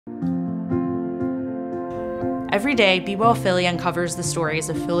Every day, Be Well Philly uncovers the stories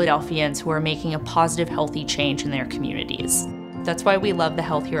of Philadelphians who are making a positive, healthy change in their communities. That's why we love the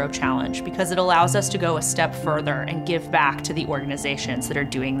Health Hero Challenge, because it allows us to go a step further and give back to the organizations that are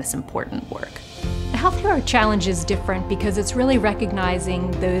doing this important work. The Health Hero Challenge is different because it's really recognizing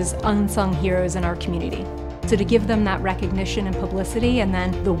those unsung heroes in our community. So to give them that recognition and publicity, and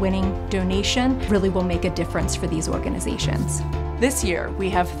then the winning donation really will make a difference for these organizations. This year, we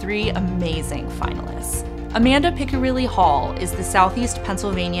have 3 amazing finalists. Amanda Piccirilli-Hall is the Southeast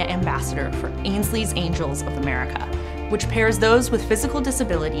Pennsylvania Ambassador for Ainsley's Angels of America, which pairs those with physical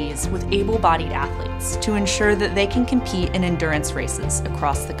disabilities with able-bodied athletes to ensure that they can compete in endurance races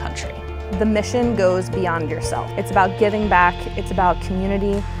across the country. The mission goes beyond yourself. It's about giving back, it's about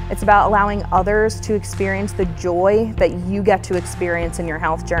community, it's about allowing others to experience the joy that you get to experience in your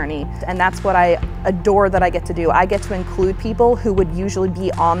health journey. And that's what I adore that I get to do. I get to include people who would usually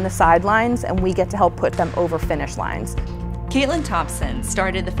be on the sidelines, and we get to help put them over finish lines. Thompson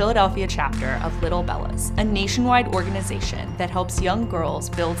started the Philadelphia chapter of Little Bellas, a nationwide organization that helps young girls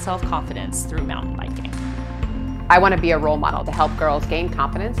build self-confidence through mountain biking. I want to be a role model to help girls gain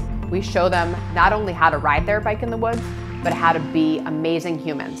confidence. We show them not only how to ride their bike in the woods, but how to be amazing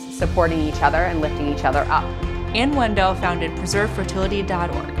humans, supporting each other and lifting each other up. And Wendel founded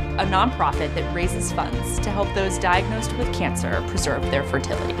PreserveFertility.org, a nonprofit that raises funds to help those diagnosed with cancer preserve their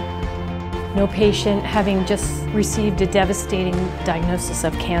fertility. No patient having just received a devastating diagnosis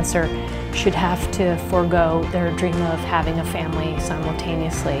of cancer should have to forego their dream of having a family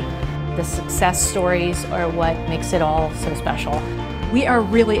simultaneously. The success stories are what makes it all so special. We are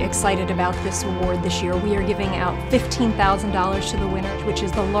really excited about this award this year. We are giving out $15,000 to the winner, which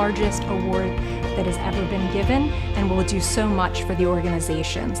is the largest award that has ever been given, and will do so much for the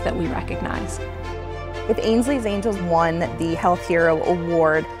organizations that we recognize. If Ainsley's Angels won the Health Hero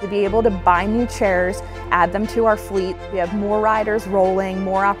Award, we'd be able to buy new chairs, add them to our fleet. We have more riders rolling,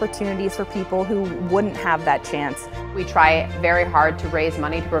 more opportunities for people who wouldn't have that chance. We try very hard to raise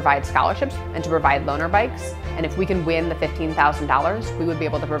money to provide scholarships and to provide loaner bikes. And if we can win the $15,000, we would be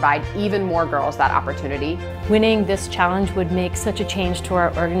able to provide even more girls that opportunity. Winning this challenge would make such a change to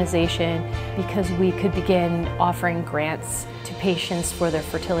our organization because we could begin offering grants to patients for their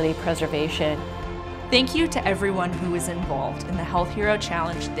fertility preservation. Thank you to everyone who was involved in the Health Hero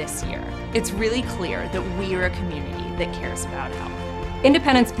Challenge this year. It's really clear that we are a community that cares about health.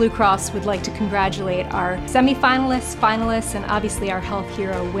 Independence Blue Cross would like to congratulate our semi-finalists, finalists, and obviously our Health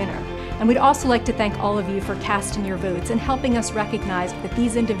Hero winner. And we'd also like to thank all of you for casting your votes and helping us recognize what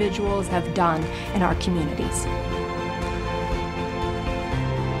these individuals have done in our communities.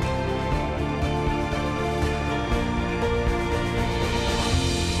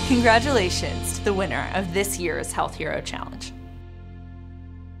 Congratulations to the winner of this year's Health Hero Challenge.